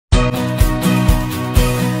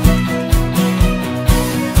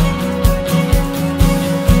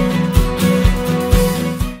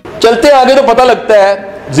چلتے آگے تو پتہ لگتا ہے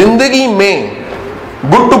زندگی میں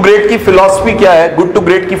گڈ ٹو گریٹ کی فلسفی کیا ہے. گڈ ٹو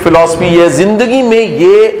گریٹ کی فلسفی یہ زندگی میں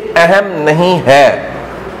یہ اہم نہیں ہے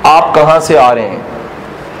آپ کہاں سے آ رہے ہیں.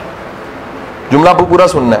 جملہ کو پورا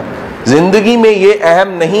سننا ہے. زندگی میں یہ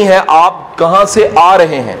اہم نہیں ہے آپ کہاں سے آ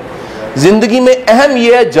رہے ہیں, زندگی میں اہم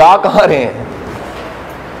یہ ہے جا کہاں رہے ہیں.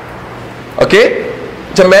 اوکے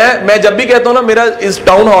اچھا, میں جب بھی کہتا ہوں نا, میرا اس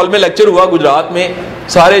ٹاؤن ہال میں لیکچر ہوا گجرات میں,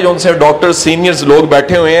 سارے جو سے ڈاکٹر سینئرز لوگ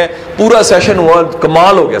بیٹھے ہوئے ہیں, پورا سیشن ہوا,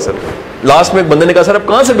 کمال ہو گیا سر. لاسٹ میں ایک بندے نے کہا سر آپ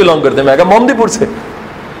کہاں سے بلانگ کرتے ہیں؟ میں کہا محمدی پور سے.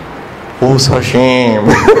 او سر شیم.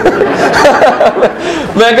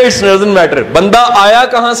 میں کہا اٹس ڈزنٹ میٹر, بندہ آیا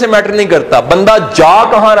کہاں سے میٹر نہیں کرتا, بندہ جا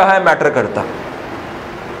کہاں رہا ہے میٹر کرتا.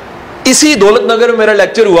 اسی دولت نگر میں میرا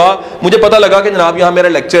لیکچر ہوا, مجھے پتا لگا کہ جناب یہاں میرا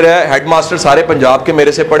لیکچر ہے, ہیڈ ماسٹر سارے پنجاب کے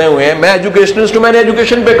میرے سے پڑھے ہوئے ہیں, میں ایجوکیشنسٹ ہوں, میں نے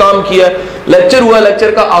ایجوکیشن پہ کام کیا ہے. لیکچر ہوا,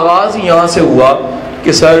 لیکچر کا آغاز ہی یہاں سے ہوا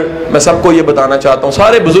کہ سر میں سب کو یہ بتانا چاہتا ہوں,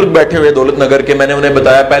 سارے بزرگ بیٹھے ہوئے دولت نگر کے, میں نے انہیں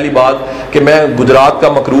بتایا پہلی بات کہ میں گجرات کا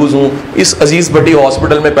مقروض ہوں, اس عزیز بٹی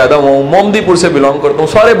ہاسپٹل میں پیدا ہوا ہوں, محمدی پور سے بلانگ کرتا ہوں.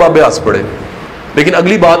 سارے بابے ہنس پڑے. لیکن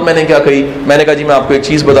اگلی بات میں نے کیا کہی, میں نے کہا جی میں آپ کو ایک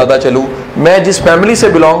چیز بتاتا چلوں, میں جس فیملی سے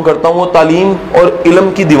بلانگ کرتا ہوں وہ تعلیم اور علم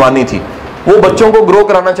کی دیوانی تھی, وہ بچوں کو گرو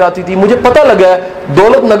کرانا چاہتی تھی. مجھے پتہ لگا ہے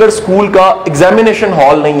دولت نگر اسکول کا ایگزامینیشن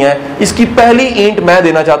ہال نہیں ہے, اس کی پہلی اینٹ میں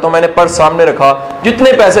دینا چاہتا ہوں. میں نے پرس سامنے رکھا,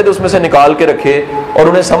 جتنے پیسے تھے اس میں سے نکال کے رکھے, اور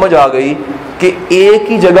انہیں سمجھ آ گئی کہ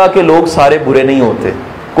ایک ہی جگہ کے لوگ سارے برے نہیں ہوتے,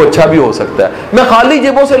 کوئی اچھا بھی ہو سکتا ہے. میں خالی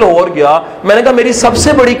جیبوں سے لاہور گیا, میں نے کہا میری سب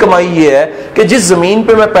سے بڑی کمائی یہ ہے کہ جس زمین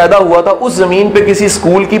پہ میں پیدا ہوا تھا اس زمین پہ کسی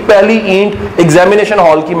اسکول کی پہلی اینٹ ایگزامینیشن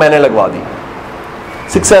ہال کی میں نے لگوا دی.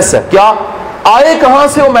 سکسیس ہے. کیا آئے کہاں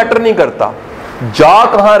سے وہ میٹر نہیں کرتا, جا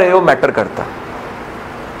کہاں رہے ہو میٹر کرتا.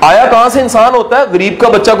 آیا کہاں سے انسان ہوتا ہے, غریب کا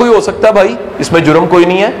بچہ کوئی ہو سکتا ہے بھائی, اس میں جرم کوئی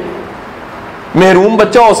نہیں ہے. محروم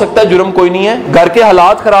بچہ ہو سکتا ہے, جرم کوئی نہیں ہے. گھر کے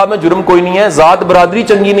حالات خراب ہیں, جرم کوئی نہیں ہے. ذات برادری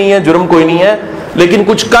چنگی نہیں ہے, جرم کوئی نہیں ہے. لیکن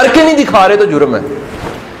کچھ کر کے نہیں دکھا رہے تو جرم ہے.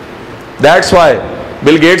 دیٹس وائی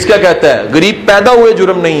بل گیٹس کیا کہتا ہے, غریب پیدا ہوئے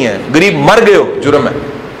جرم نہیں ہے, غریب مر گئے ہو جرم ہے.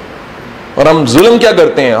 اور ہم ظلم کیا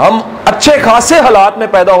کرتے ہیں, ہم اچھے خاصے حالات میں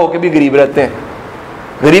پیدا ہو کے بھی غریب رہتے ہیں.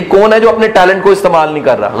 غریب کون ہے جو اپنے ٹیلنٹ کو استعمال نہیں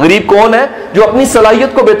کر رہا, غریب کون ہے جو اپنی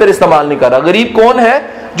صلاحیت کو بہتر استعمال نہیں کر رہا, غریب کون ہے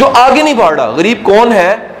جو آگے نہیں بڑھ رہا, غریب کون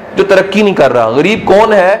ہے جو ترقی نہیں کر رہا, غریب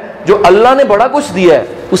کون ہے جو اللہ نے بڑا کچھ دیا ہے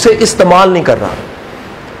اسے استعمال نہیں کر رہا.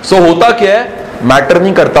 سو ہوتا کیا ہے, میٹر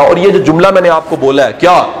نہیں کرتا. اور یہ جو جملہ میں نے آپ کو بولا ہے,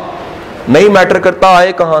 کیا نہیں میٹر کرتا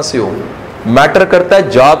آئے کہاں سے ہو, میٹر کرتا ہے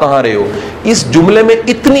جا کہاں رہے ہو. اس جملے میں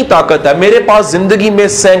اتنی طاقت ہے. میرے پاس زندگی میں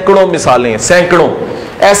سینکڑوں مثالیں ہیں, سینکڑوں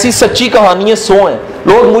ایسی سچی کہانیاں 100 ہیں.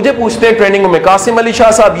 لوگ مجھے پوچھتے ہیں ٹریننگ میں, قاسم علی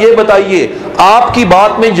شاہ صاحب یہ بتائیے آپ کی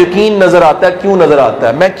بات میں یقین نظر آتا ہے, کیوں نظر آتا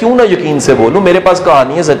ہے؟ میں کیوں نہ یقین سے بولوں, میرے پاس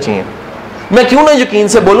کہانیاں سچی ہیں. میں کیوں نہ یقین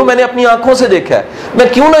سے بولوں, میں نے اپنی آنکھوں سے دیکھا ہے. میں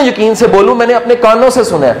کیوں نہ یقین سے بولوں, میں نے اپنے کانوں سے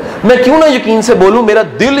سنا ہے. میں کیوں نہ یقین سے بولوں, میرا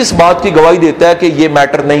دل اس بات کی گواہی دیتا ہے کہ یہ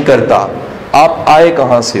میٹر نہیں کرتا آپ آئے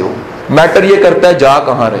کہاں سے ہو, میٹر یہ کرتا ہے جا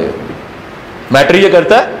کہاں رہے ہو. میٹر یہ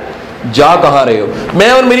کرتا ہے جا کہاں رہے ہو. میں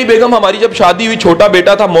اور میری بیگم, ہماری جب شادی ہوئی, چھوٹا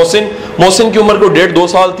بیٹا تھا محسن کی عمر کو 1.5-2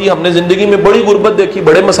 سال تھی. ہم نے زندگی میں بڑی غربت دیکھی,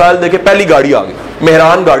 بڑے مسائل دیکھے. پہلی گاڑی آ گئی,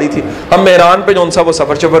 مہران گاڑی تھی. ہم مہران پہ جو سا وہ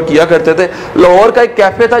سفر کیا کرتے تھے. لاہور کا ایک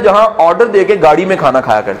کیفے تھا جہاں آرڈر دے کے گاڑی میں کھانا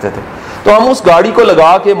کھایا کرتے تھے. تو ہم اس گاڑی کو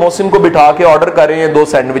لگا کے محسن کو بٹھا کے آرڈر کر رہے ہیں 2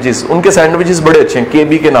 سینڈوچز. ان کے سینڈوچز بڑے اچھے ہیں,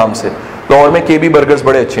 KB کے نام سے. لاہور میں KB برگرز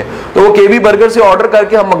بڑے اچھے ہیں. تو وہ KB برگر سے آرڈر کر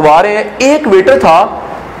کے ہم منگوا رہے ہیں. ایک ویٹر تھا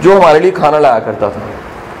جو ہمارے لیے کھانا لایا کرتا تھا.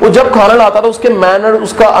 وہ جب کھانا لاتا تھا, اس کے مینر,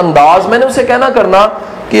 اس کا انداز, میں نے اسے کہنا کرنا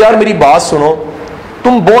کہ یار میری بات سنو,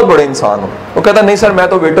 تم بہت بڑے انسان ہو. وہ کہتا نہیں سر میں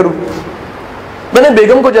تو ویٹر ہوں. میں نے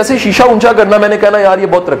بیگم کو جیسے شیشہ اونچا کرنا, میں نے کہنا یار یہ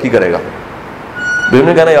بہت ترقی کرے گا. بیگم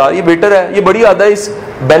نے کہنا یار یہ ویٹر ہے, یہ بڑی آدھا اس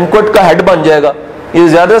بینکوٹ کا ہیڈ بن جائے گا, یہ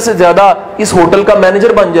زیادہ سے زیادہ اس ہوٹل کا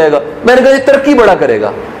مینیجر بن جائے گا. میں نے کہا یہ ترقی بڑا کرے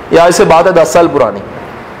گا. یار اسے بات ہے 10 سال پرانی.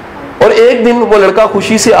 اور ایک دن وہ لڑکا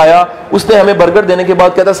خوشی سے آیا, اس نے ہمیں برگر دینے کے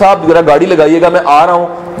بعد کہتا صاحب ذرا گاڑی لگائیے گا, میں آ رہا ہوں.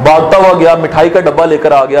 بھاگتا ہوا گیا, مٹھائی کا ڈبہ لے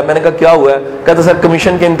کر آ گیا. میں نے کہا کیا ہوا ہے؟ کہتا سر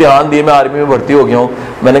کمیشن کے امتحان دیے, میں آرمی میں بھرتی ہو گیا ہوں.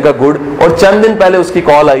 میں نے کہا گڈ. اور چند دن پہلے اس کی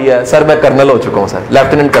کال آئی ہے, سر میں کرنل ہو چکا ہوں, سر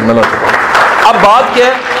لیفٹیننٹ کرنل ہو چکا ہوں. اب بات کیا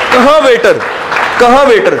ہے, کہاں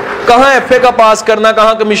ویٹر, کہاں FA کا پاس کرنا,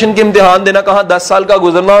 کہاں کمیشن کے امتحان دینا, کہاں 10 سال کا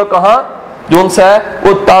گزرنا, اور کہاں جو سا ہے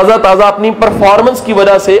وہ تازہ اپنی پرفارمنس کی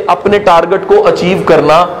وجہ سے اپنے ٹارگٹ کو اچیو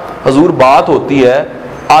کرنا. حضور بات ہوتی ہے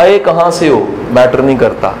آئے کہاں سے ہو, میٹر نہیں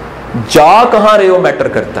کرتا. جا کہاں رہے ہو, میٹر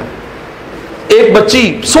کرتا ہے. ایک بچی,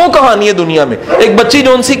 100 کہانی ہے دنیا میں. ایک بچی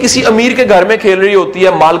جو سی کسی امیر کے گھر میں کھیل رہی ہوتی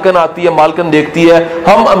ہے, مالکن آتی ہے, مالکن دیکھتی ہے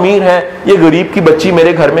ہم امیر ہیں, یہ غریب کی بچی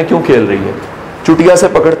میرے گھر میں کیوں کھیل رہی ہے. چٹیا سے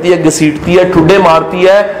پکڑتی ہے, گھسیٹتی ہے, ٹھڈے مارتی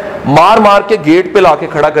ہے, مار کے گیٹ پہ لا کے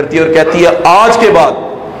کھڑا کرتی ہے اور کہتی ہے آج کے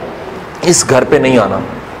بعد اس گھر پہ نہیں آنا.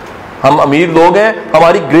 ہم امیر لوگ ہیں,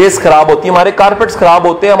 ہماری گریس خراب ہوتی ہے, ہمارے کارپیٹس خراب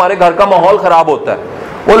ہوتے ہیں, ہمارے گھر کا ماحول خراب ہوتا ہے.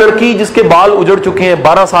 وہ لڑکی جس کے بال اجڑ چکے ہیں,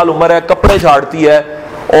 12 سال عمر ہے, کپڑے جھاڑتی ہے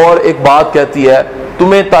اور ایک بات کہتی ہے,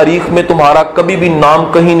 تمہیں تاریخ میں تمہارا کبھی بھی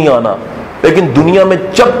نام کہیں نہیں آنا, لیکن دنیا میں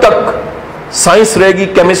جب تک سائنس رہے گی,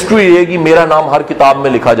 کیمسٹری رہے گی, میرا نام ہر کتاب میں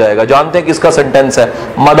لکھا جائے گا. جانتے ہیں کس کا سینٹینس ہے؟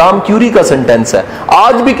 مادام کیوری کا سینٹینس ہے.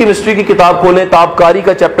 آج بھی کیمسٹری کی کتاب کھولیں, تابکاری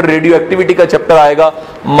کا چیپٹر, ریڈیو ایکٹیویٹی کا چیپٹر آئے گا,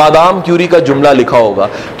 مادام کیوری کا جملہ لکھا ہوگا.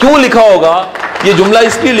 کیوں لکھا ہوگا؟ یہ جملہ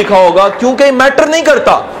اس لیے لکھا ہوگا کیونکہ یہ میٹر نہیں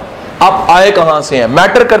کرتا آپ آئے کہاں سے ہیں,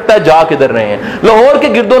 میٹر کرتا ہے جا کدھر رہے ہیں. لاہور کے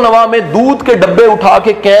گرد و نواح میں دودھ کے ڈبے اٹھا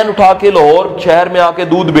کے, کین اٹھا کے لاہور شہر میں آ کے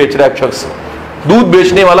دودھ بیچ رہا ہے ایک شخص, دودھ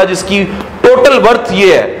بیچنے والا, جس کی ٹوٹل ورتھ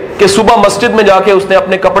یہ ہے کہ صبح مسجد میں جا کے اس نے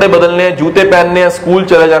اپنے کپڑے بدلنے ہیں, جوتے پہننے ہیں, اسکول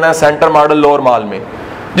چلے جانا ہے سینٹر ماڈل لاہور مال میں,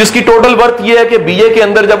 جس کی ٹوٹل ورتھ یہ ہے کہ بی اے کے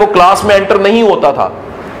اندر جب وہ کلاس میں انٹر نہیں ہوتا تھا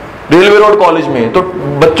ریلوے روڈ کالج میں, تو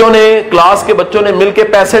بچوں نے, کلاس کے بچوں نے مل کے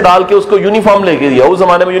پیسے ڈال کے اس کو یونیفارم لے کے دیا. اس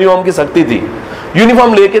زمانے میں یونیفارم کی سختی تھی,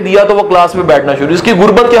 یونیفارم لے کے دیا تو وہ کلاس میں بیٹھنا شروع. اس کی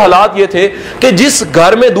غربت کے حالات یہ تھے کہ جس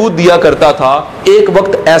گھر میں دودھ دیا کرتا تھا, ایک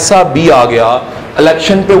وقت ایسا بھی آ گیا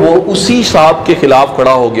الیکشن پہ وہ اسی صاحب کے خلاف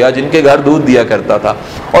کھڑا ہو گیا جن کے گھر دودھ دیا کرتا تھا.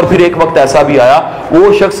 اور پھر ایک وقت ایسا بھی آیا,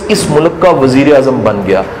 وہ شخص اس ملک کا وزیر اعظم بن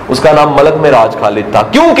گیا, اس کا نام ملک میں راج خالد تھا.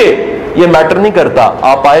 کیونکہ یہ میٹر نہیں کرتا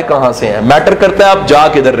آپ آئے کہاں سے ہیں, میٹر کرتا ہے آپ جا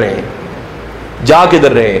کدھر رہے ہیں, جا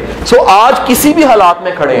کدھر رہے ہیں. سو آج کسی بھی حالات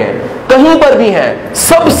میں کھڑے ہیں, کہیں پر بھی ہیں,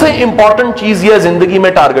 سب سے امپورٹنٹ چیز یہ ہے زندگی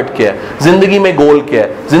میں ٹارگٹ کیا ہے, زندگی میں گول کیا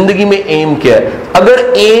ہے, زندگی میں ایم کیا ہے. اگر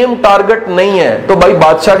ایم ٹارگٹ نہیں ہے تو بھائی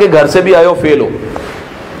بادشاہ کے گھر سے بھی آئے ہو فیل ہو,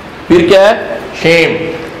 پھر کیا ہے, شیم.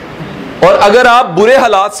 اور اگر آپ برے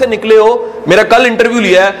حالات سے نکلے ہو, میرا کل انٹرویو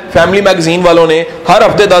لیا ہے فیملی میگزین والوں نے, ہر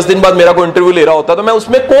ہفتے 10 دن بعد میرا کوئی انٹرویو لے رہا ہوتا, تو میں اس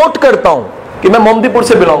میں کوٹ کرتا ہوں کہ میں محمدی پور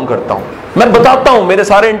سے بلانگ کرتا ہوں. میں بتاتا ہوں, میرے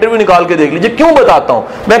سارے انٹرویو نکال کے دیکھ لیجیے. کیوں بتاتا ہوں؟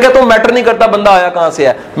 میں کہتا ہوں میٹر نہیں کرتا بندہ آیا کہاں سے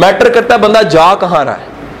ہے, میٹر کرتا ہے بندہ جا کہاں رہا ہے.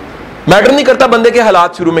 میٹر نہیں کرتا بندے کے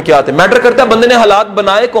حالات شروع میں کیا تھے, میٹر کرتا ہے بندے نے حالات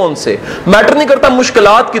بنائے کون سے. میٹر نہیں کرتا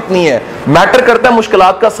مشکلات کتنی ہے, میٹر کرتا ہے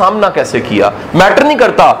مشکلات کا سامنا کیسے کیا. میٹر نہیں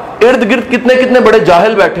کرتا ارد گرد کتنے کتنے بڑے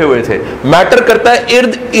جاہل بیٹھے ہوئے تھے, میٹر کرتا ہے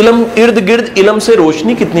ارد گرد علم سے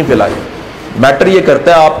روشنی کتنی پھیلائی. میٹر یہ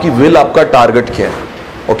کرتا ہے آپ کی ول, آپ کا ٹارگٹ کیا ہے.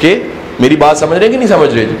 اوکے, میری بات سمجھ رہے ہیں کہ نہیں سمجھ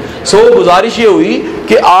رہے جی؟ سو گزارش یہ ہوئی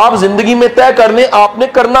کہ آپ زندگی میں طے کر لیں آپ نے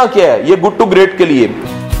کرنا کیا ہے. یہ گڈ ٹو گریٹ کے لیے